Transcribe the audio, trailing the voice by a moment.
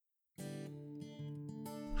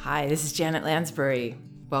Hi, this is Janet Lansbury.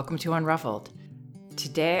 Welcome to Unruffled.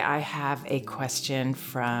 Today I have a question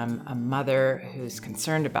from a mother who's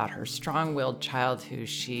concerned about her strong-willed child who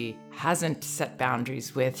she hasn't set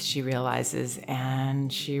boundaries with, she realizes,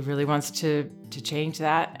 and she really wants to change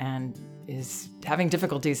that and is having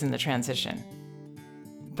difficulties in the transition.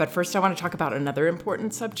 But first I want to talk about another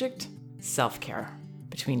important subject, self-care.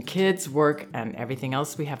 Between kids, work, and everything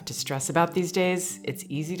else we have to stress about these days, it's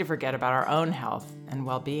easy to forget about our own health and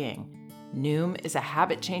well-being. Noom is a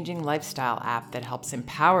habit-changing lifestyle app that helps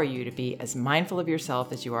empower you to be as mindful of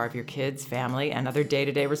yourself as you are of your kids, family, and other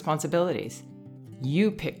day-to-day responsibilities.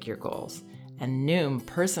 You pick your goals, and Noom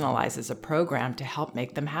personalizes a program to help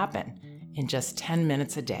make them happen in just 10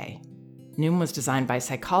 minutes a day. Noom was designed by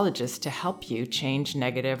psychologists to help you change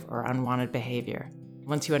negative or unwanted behavior.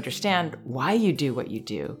 Once you understand why you do what you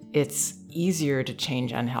do, it's easier to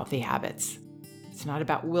change unhealthy habits. It's not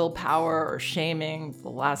about willpower or shaming, the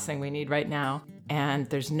last thing we need right now, and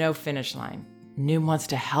there's no finish line. Noom wants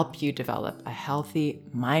to help you develop a healthy,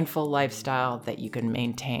 mindful lifestyle that you can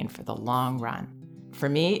maintain for the long run. For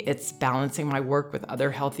me, it's balancing my work with other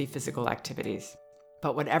healthy physical activities.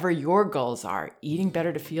 But whatever your goals are, eating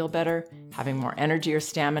better to feel better, having more energy or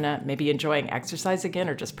stamina, maybe enjoying exercise again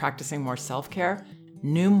or just practicing more self-care,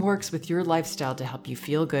 Noom works with your lifestyle to help you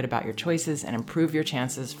feel good about your choices and improve your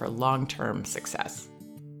chances for long-term success.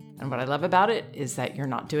 And what I love about it is that you're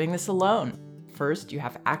not doing this alone. First, you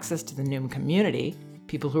have access to the Noom community,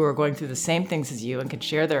 people who are going through the same things as you and can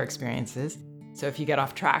share their experiences. So if you get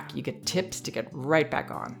off track, you get tips to get right back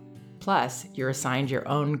on. Plus, you're assigned your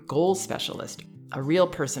own goal specialist, a real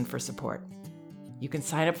person for support. You can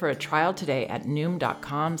sign up for a trial today at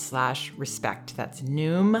noom.com/respect. That's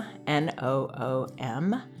Noom,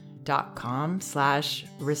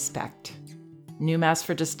 NOOM.com/respect. Noom asks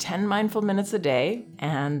for just 10 mindful minutes a day,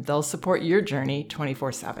 and they'll support your journey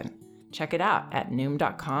 24/7. Check it out at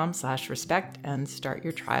noom.com/respect and start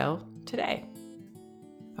your trial today.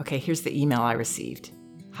 Okay, here's the email I received.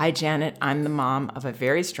 Hi, Janet. I'm the mom of a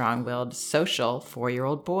very strong-willed, social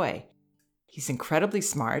 4-year-old boy. He's incredibly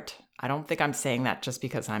smart. I don't think I'm saying that just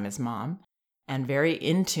because I'm his mom, and very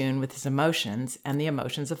in tune with his emotions and the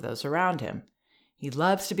emotions of those around him. He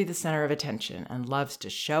loves to be the center of attention and loves to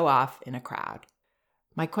show off in a crowd.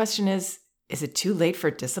 My question is it too late for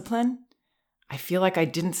discipline? I feel like I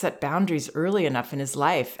didn't set boundaries early enough in his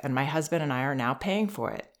life, and my husband and I are now paying for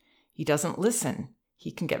it. He doesn't listen.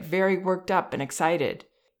 He can get very worked up and excited.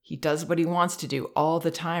 He does what he wants to do all the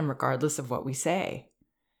time, regardless of what we say.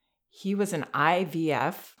 He was an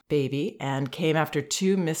IVF baby and came after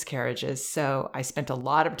 2 miscarriages, so I spent a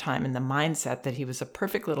lot of time in the mindset that he was a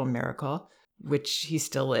perfect little miracle, which he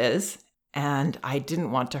still is, and I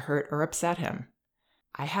didn't want to hurt or upset him.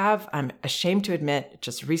 I'm ashamed to admit,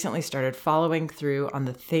 just recently started following through on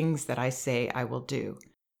the things that I say I will do.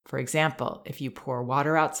 For example, if you pour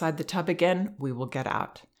water outside the tub again, we will get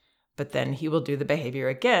out. But then he will do the behavior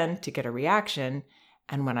again to get a reaction,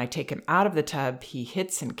 and when I take him out of the tub, he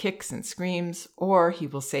hits and kicks and screams, or he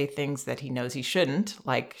will say things that he knows he shouldn't,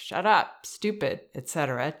 like shut up, stupid,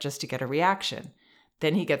 etc., just to get a reaction.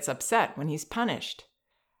 Then he gets upset when he's punished.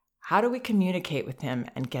 How do we communicate with him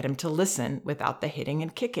and get him to listen without the hitting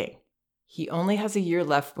and kicking? He only has a year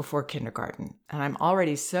left before kindergarten, and I'm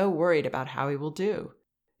already so worried about how he will do.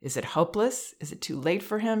 Is it hopeless? Is it too late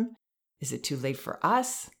for him? Is it too late for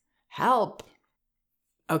us? Help!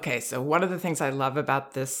 Okay, so one of the things I love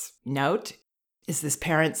about this note is this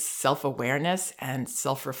parent's self-awareness and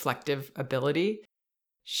self-reflective ability.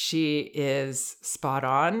 She is spot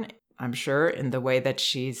on, I'm sure, in the way that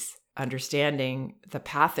she's understanding the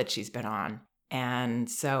path that she's been on. And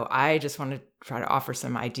so I just want to try to offer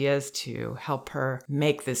some ideas to help her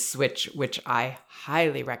make this switch, which I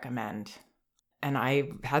highly recommend. And I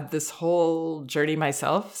had this whole journey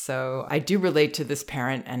myself, so I do relate to this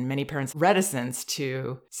parent and many parents' reticence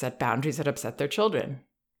to set boundaries that upset their children.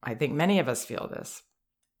 I think many of us feel this.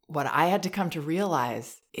 What I had to come to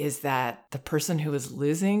realize is that the person who was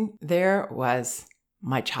losing there was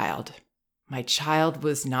my child. My child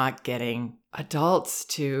was not getting adults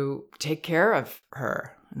to take care of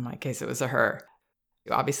her. In my case, it was a her.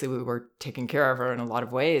 Obviously, we were taking care of her in a lot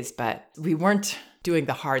of ways, but we weren't doing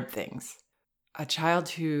the hard things. A child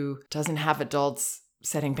who doesn't have adults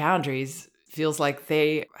setting boundaries feels like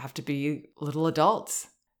they have to be little adults.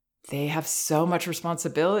 They have so much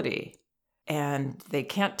responsibility, and they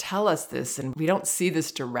can't tell us this, and we don't see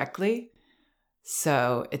this directly,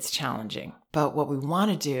 so it's challenging. But what we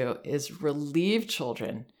want to do is relieve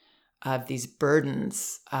children of these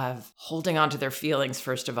burdens of holding on to their feelings,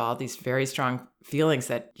 first of all, these very strong feelings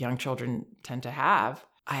that young children tend to have,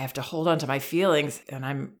 I have to hold on to my feelings and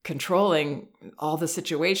I'm controlling all the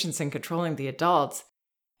situations and controlling the adults.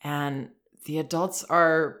 And the adults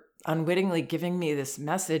are unwittingly giving me this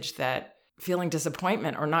message that feeling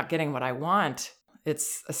disappointment or not getting what I want,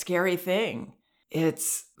 it's a scary thing.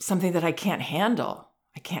 It's something that I can't handle.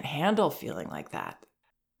 I can't handle feeling like that.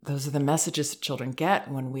 Those are the messages that children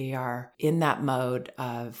get when we are in that mode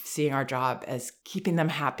of seeing our job as keeping them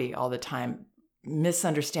happy all the time,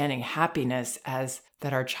 misunderstanding happiness as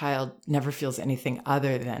that our child never feels anything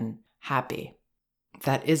other than happy.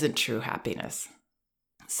 That isn't true happiness.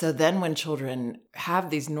 So then when children have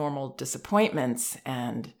these normal disappointments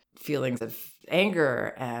and feelings of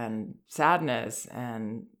anger and sadness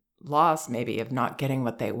and loss, maybe of not getting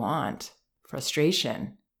what they want,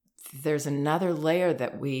 frustration, there's another layer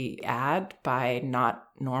that we add by not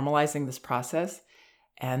normalizing this process,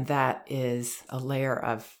 and that is a layer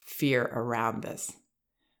of fear around this.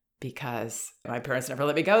 Because my parents never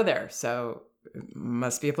let me go there, so it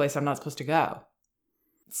must be a place I'm not supposed to go.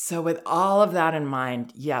 So with all of that in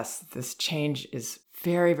mind, yes, this change is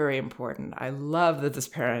very, very important. I love that this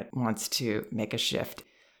parent wants to make a shift.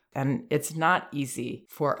 And it's not easy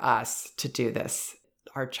for us to do this.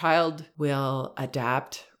 Our child will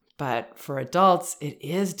adapt, but for adults, it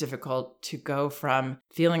is difficult to go from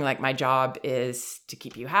feeling like my job is to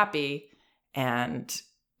keep you happy, and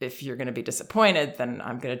if you're going to be disappointed, then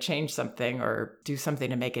I'm going to change something or do something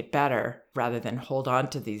to make it better, rather than hold on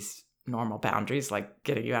to these normal boundaries like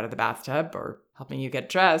getting you out of the bathtub or helping you get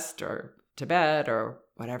dressed or to bed or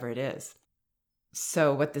whatever it is.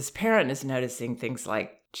 So what this parent is noticing, things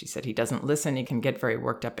like, she said he doesn't listen, he can get very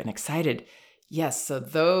worked up and excited. Yes, so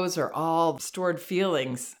those are all stored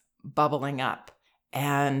feelings bubbling up.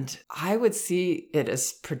 And I would see it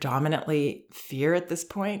as predominantly fear at this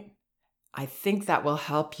point. I think that will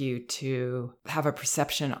help you to have a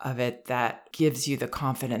perception of it that gives you the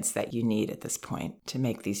confidence that you need at this point to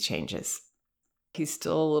make these changes. He's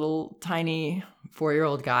still a little tiny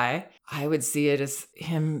 4-year-old guy. I would see it as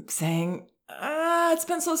him saying, it's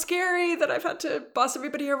been so scary that I've had to boss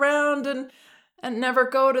everybody around and never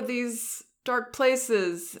go to these dark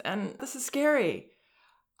places. And this is scary.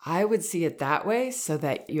 I would see it that way so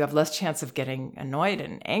that you have less chance of getting annoyed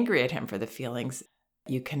and angry at him for the feelings.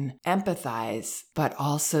 You can empathize, but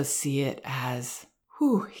also see it as,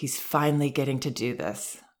 he's finally getting to do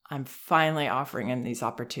this. I'm finally offering him these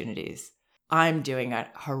opportunities. I'm doing a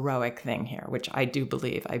heroic thing here, which I do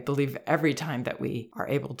believe. I believe every time that we are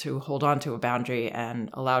able to hold on to a boundary and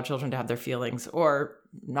allow children to have their feelings, or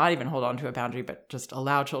not even hold on to a boundary, but just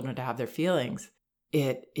allow children to have their feelings,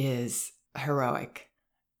 it is heroic.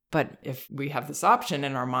 But if we have this option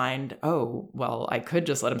in our mind, I could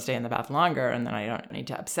just let him stay in the bath longer and then I don't need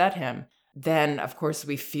to upset him, then of course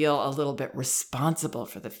we feel a little bit responsible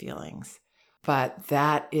for the feelings. But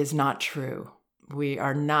that is not true. We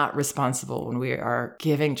are not responsible when we are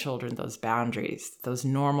giving children those boundaries, those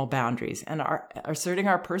normal boundaries, and are asserting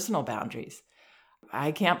our personal boundaries.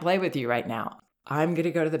 I can't play with you right now. I'm going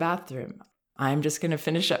to go to the bathroom. I'm just going to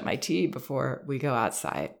finish up my tea before we go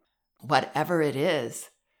outside. Whatever it is,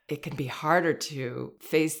 it can be harder to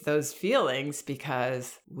face those feelings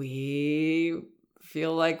because we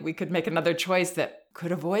feel like we could make another choice that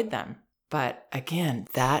could avoid them. But again,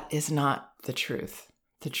 that is not the truth.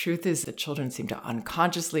 The truth is that children seem to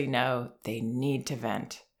unconsciously know they need to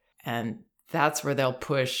vent. And that's where they'll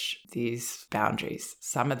push these boundaries.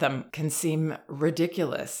 Some of them can seem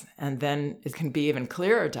ridiculous. And then it can be even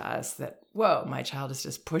clearer to us that, my child is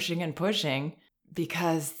just pushing and pushing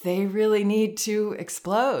because they really need to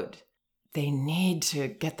explode. They need to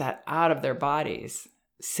get that out of their bodies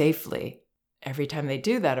safely. Every time they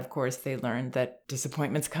do that, of course, they learn that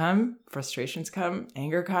disappointments come, frustrations come,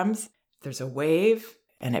 anger comes. There's a wave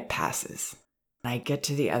and it passes. I get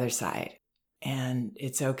to the other side and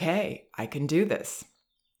it's okay. I can do this.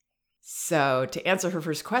 So to answer her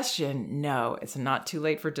first question, no, it's not too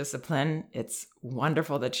late for discipline. It's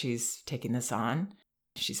wonderful that she's taking this on.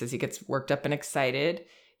 She says he gets worked up and excited.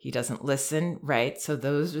 He doesn't listen, right? So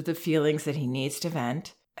those are the feelings that he needs to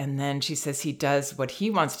vent. And then she says he does what he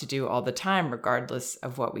wants to do all the time, regardless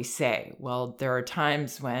of what we say. Well, there are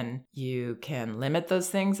times when you can limit those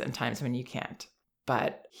things and times when you can't.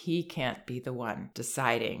 But he can't be the one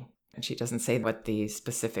deciding. And she doesn't say what the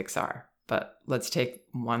specifics are. But let's take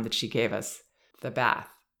one that she gave us, the bath.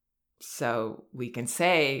 So we can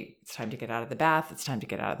say, it's time to get out of the bath, it's time to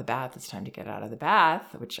get out of the bath, it's time to get out of the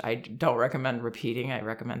bath, which I don't recommend repeating. I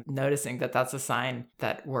recommend noticing that that's a sign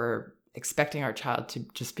that we're expecting our child to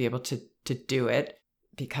just be able to do it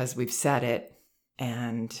because we've said it.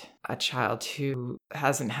 And a child who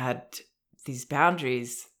hasn't had these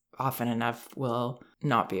boundaries often enough will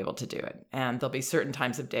not be able to do it. And there'll be certain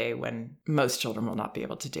times of day when most children will not be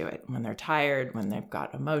able to do it, when they're tired, when they've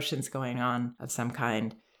got emotions going on of some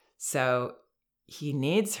kind. So he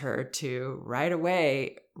needs her to right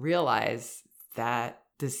away realize that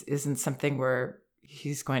this isn't something where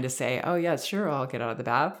he's going to say, oh, yeah, sure, I'll get out of the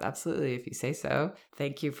bath. Absolutely, if you say so.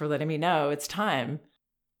 Thank you for letting me know. It's time.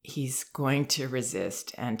 He's going to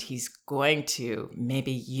resist, and he's going to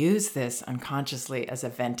maybe use this unconsciously as a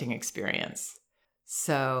venting experience.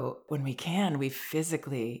 So when we can, we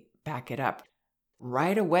physically back it up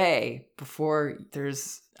right away before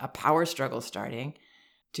there's a power struggle starting.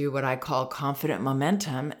 Do what I call confident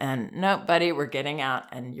momentum. And no, buddy, we're getting out,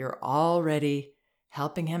 and you're already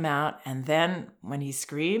helping him out. And then when he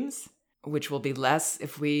screams, which will be less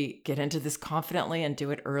if we get into this confidently and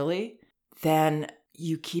do it early, then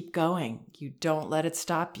you keep going. You don't let it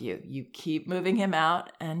stop you. You keep moving him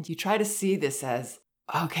out, and you try to see this as,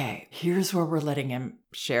 okay, here's where we're letting him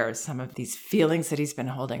share some of these feelings that he's been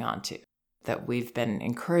holding on to, that we've been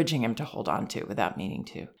encouraging him to hold on to without meaning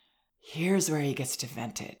to. Here's where he gets to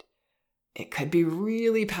vent it. It could be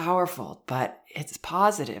really powerful, but it's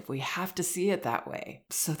positive. We have to see it that way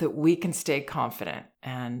so that we can stay confident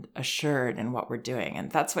and assured in what we're doing. And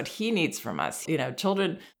that's what he needs from us.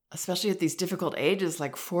 Children, especially at these difficult ages,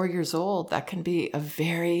 like 4 years old, that can be a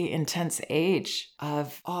very intense age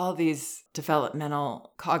of all these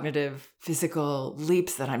developmental, cognitive, physical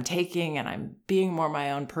leaps that I'm taking, and I'm being more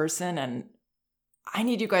my own person. And I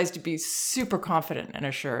need you guys to be super confident and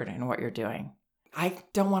assured in what you're doing. I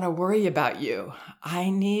don't want to worry about you. I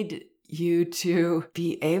need you to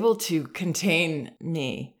be able to contain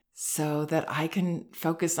me so that I can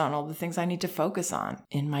focus on all the things I need to focus on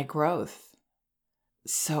in my growth.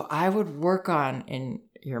 So I would work on, in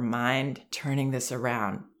your mind, turning this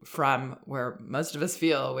around from where most of us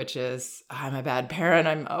feel, which is, I'm a bad parent,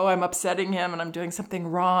 I'm upsetting him and I'm doing something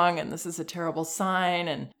wrong and this is a terrible sign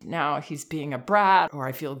and now he's being a brat, or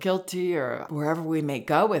I feel guilty, or wherever we may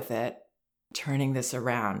go with it. Turning this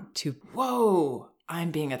around to, whoa,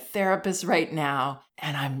 I'm being a therapist right now,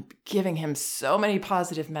 and I'm giving him so many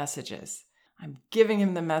positive messages. I'm giving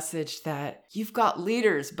him the message that you've got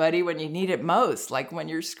leaders, buddy, when you need it most, like when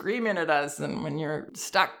you're screaming at us and when you're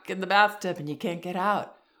stuck in the bathtub and you can't get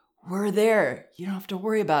out. We're there. You don't have to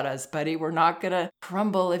worry about us, buddy. We're not going to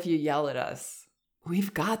crumble if you yell at us.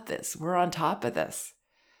 We've got this. We're on top of this.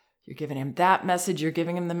 You're giving him that message. You're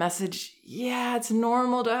giving him the message, yeah, it's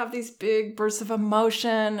normal to have these big bursts of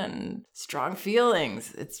emotion and strong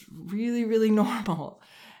feelings. It's really, really normal.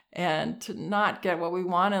 And to not get what we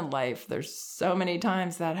want in life, there's so many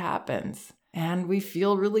times that happens. And we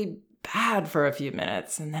feel really bad for a few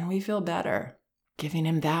minutes, and then we feel better. Giving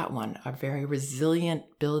him that one, a very resilient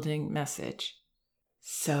building message.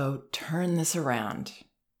 So turn this around.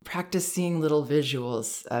 Practice seeing little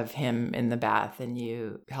visuals of him in the bath and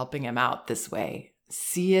you helping him out this way.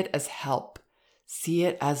 See it as help. See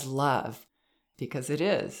it as love, because it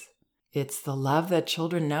is. It's the love that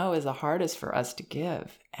children know is the hardest for us to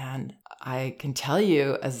give. And I can tell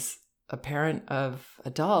you, as a parent of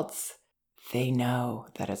adults, they know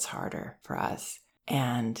that it's harder for us.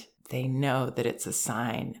 And they know that it's a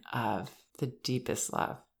sign of the deepest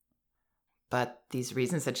love. But these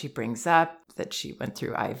reasons that she brings up, that she went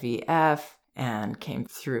through IVF and came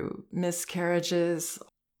through miscarriages,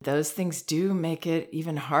 those things do make it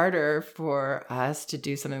even harder for us to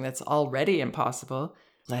do something that's already impossible,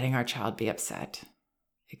 letting our child be upset.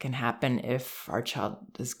 It can happen if our child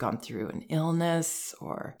has gone through an illness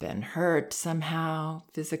or been hurt somehow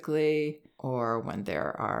physically, or when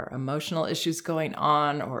there are emotional issues going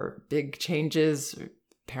on or big changes,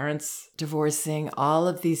 parents divorcing. All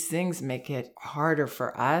of these things make it harder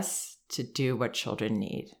for us to do what children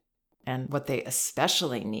need. And what they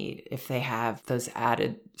especially need, if they have those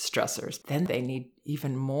added stressors, then they need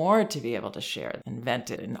even more to be able to share and vent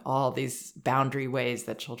it in all these boundary ways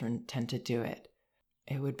that children tend to do it.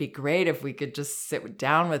 It would be great if we could just sit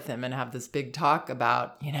down with him and have this big talk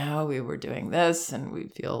about, we were doing this and we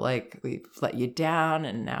feel like we've let you down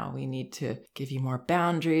and now we need to give you more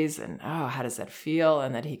boundaries and, how does that feel?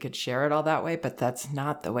 And that he could share it all that way. But that's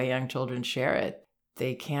not the way young children share it.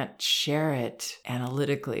 They can't share it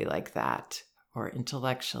analytically like that or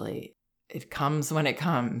intellectually. It comes when it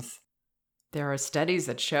comes. There are studies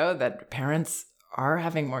that show that parents are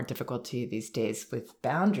having more difficulty these days with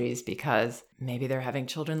boundaries because maybe they're having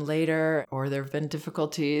children later, or there have been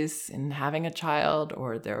difficulties in having a child,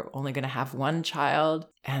 or they're only going to have one child.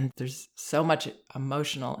 And there's so much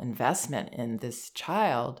emotional investment in this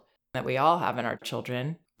child that we all have in our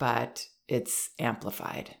children, but it's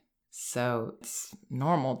amplified. So it's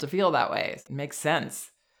normal to feel that way. It makes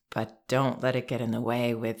sense. but don't let it get in the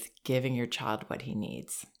way with giving your child what he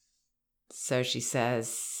needs. So she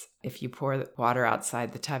says, if you pour the water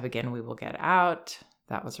outside the tub again, we will get out.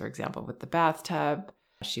 That was her example with the bathtub.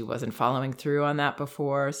 She wasn't following through on that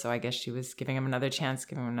before, so I guess she was giving him another chance,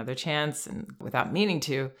 and without meaning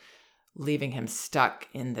to, leaving him stuck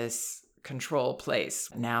in this control place.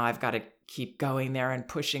 Now I've got to keep going there and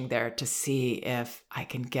pushing there to see if I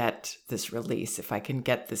can get this release, if I can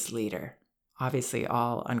get this leader. Obviously,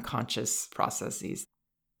 all unconscious processes.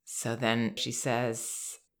 So then she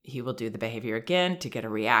says he will do the behavior again to get a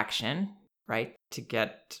reaction, right? To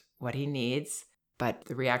get what he needs. But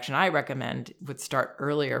the reaction I recommend would start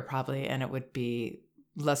earlier probably, and it would be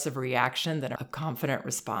less of a reaction than a confident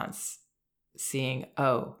response. Seeing,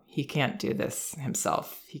 oh, he can't do this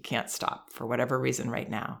himself. He can't stop for whatever reason right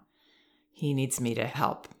now. He needs me to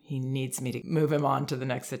help. He needs me to move him on to the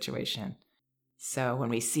next situation. So when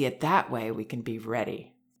we see it that way, we can be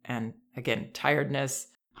ready. And again, tiredness,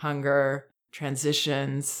 hunger,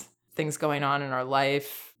 transitions, things going on in our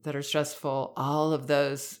life that are stressful, all of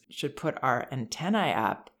those should put our antennae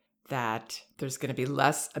up that there's going to be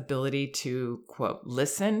less ability to, quote,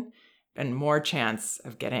 listen and more chance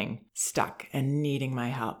of getting stuck and needing my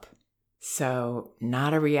help. So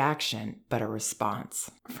not a reaction, but a response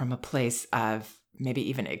from a place of maybe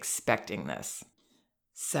even expecting this.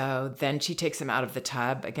 So then she takes him out of the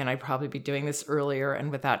tub. Again, I'd probably be doing this earlier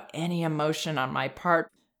and without any emotion on my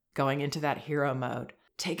part, going into that hero mode.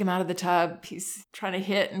 Take him out of the tub. He's trying to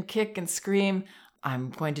hit and kick and scream.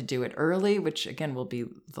 I'm going to do it early, which again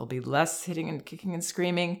there'll be less hitting and kicking and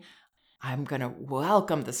screaming. I'm going to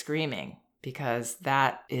welcome the screaming because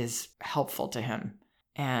that is helpful to him.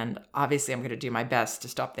 And obviously I'm going to do my best to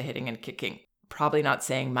stop the hitting and kicking. Probably not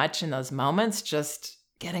saying much in those moments, just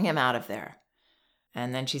getting him out of there.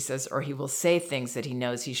 And then she says, or he will say things that he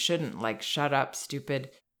knows he shouldn't, like, shut up,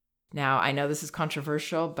 stupid. Now, I know this is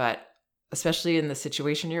controversial, but especially in the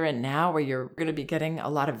situation you're in now where you're going to be getting a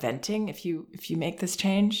lot of venting if you make this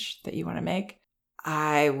change that you want to make,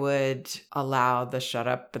 I would allow the shut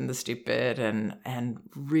up and the stupid and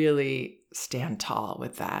really stand tall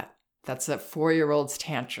with that. That's a 4-year-old's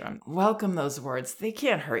tantrum. Welcome those words. They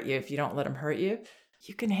can't hurt you if you don't let them hurt you.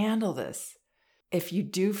 You can handle this. If you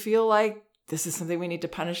do feel like this is something we need to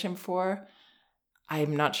punish him for,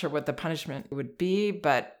 I'm not sure what the punishment would be,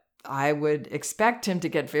 but I would expect him to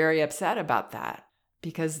get very upset about that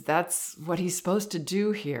because that's what he's supposed to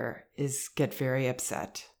do here is get very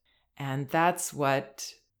upset. And that's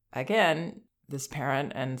what, again, this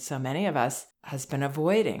parent and so many of us has been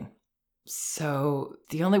avoiding. So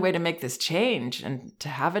the only way to make this change and to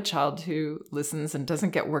have a child who listens and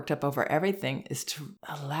doesn't get worked up over everything is to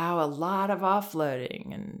allow a lot of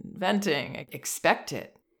offloading and venting, expect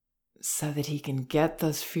it, so that he can get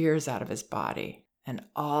those fears out of his body and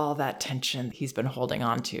all that tension he's been holding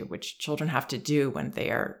on to, which children have to do when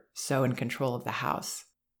they are so in control of the house.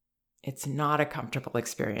 It's not a comfortable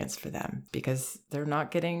experience for them because they're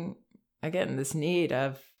not getting, again, this need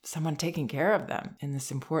of someone taking care of them in this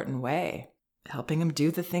important way, helping them do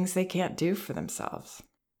the things they can't do for themselves.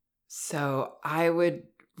 So I would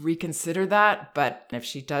reconsider that, but if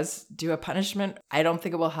she does do a punishment, I don't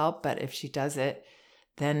think it will help, but if she does it,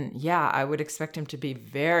 then yeah, I would expect him to be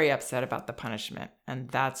very upset about the punishment, and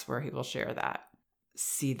that's where he will share that.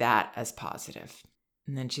 See that as positive.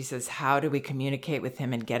 And then she says, how do we communicate with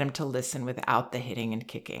him and get him to listen without the hitting and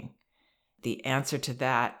kicking? The answer to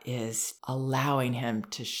that is allowing him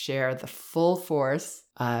to share the full force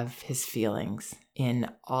of his feelings in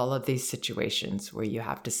all of these situations where you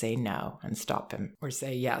have to say no and stop him, or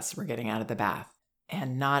say, yes, we're getting out of the bath,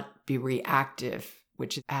 and not be reactive,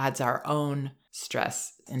 which adds our own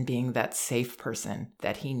stress and being that safe person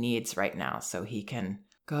that he needs right now so he can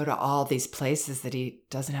go to all these places that he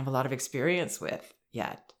doesn't have a lot of experience with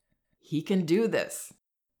yet. He can do this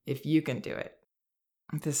if you can do it.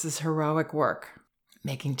 This is heroic work.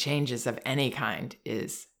 Making changes of any kind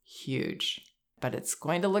is huge, but it's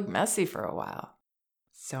going to look messy for a while.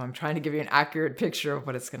 So I'm trying to give you an accurate picture of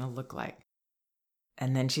what it's going to look like.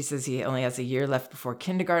 And then she says he only has a year left before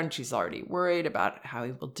kindergarten. She's already worried about how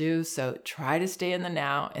he will do. So try to stay in the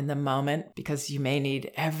now, in the moment, because you may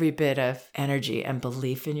need every bit of energy and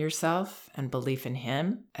belief in yourself and belief in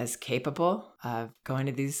him as capable of going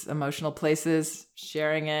to these emotional places,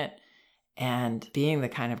 sharing it, and being the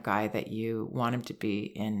kind of guy that you want him to be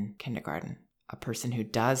in kindergarten. A person who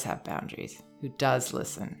does have boundaries, who does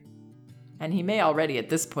listen. And he may already at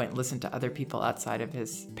this point listen to other people outside of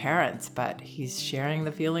his parents, but he's sharing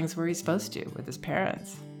the feelings where he's supposed to with his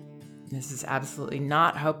parents. This is absolutely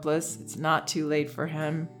not hopeless. It's not too late for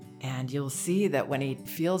him. And you'll see that when he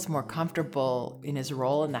feels more comfortable in his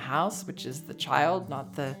role in the house, which is the child,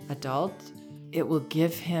 not the adult, it will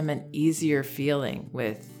give him an easier feeling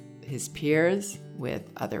with his peers, with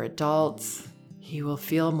other adults. He will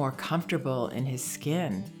feel more comfortable in his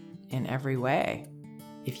skin in every way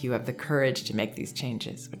if you have the courage to make these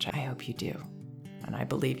changes, which I hope you do, and I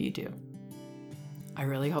believe you do. I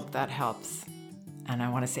really hope that helps. And I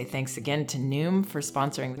want to say thanks again to Noom for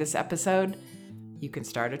sponsoring this episode. You can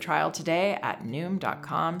start a trial today at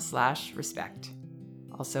noom.com/respect.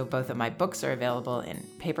 Also, both of my books are available in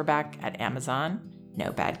paperback at Amazon: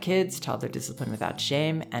 No Bad Kids, Toddler Discipline Without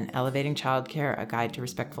Shame, and Elevating Childcare, A Guide to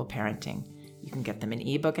Respectful Parenting. You can get them in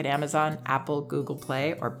ebook at Amazon, Apple, Google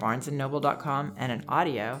Play, or barnesandnoble.com, and in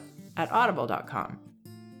audio at audible.com.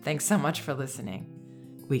 Thanks so much for listening.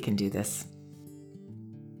 We can do this.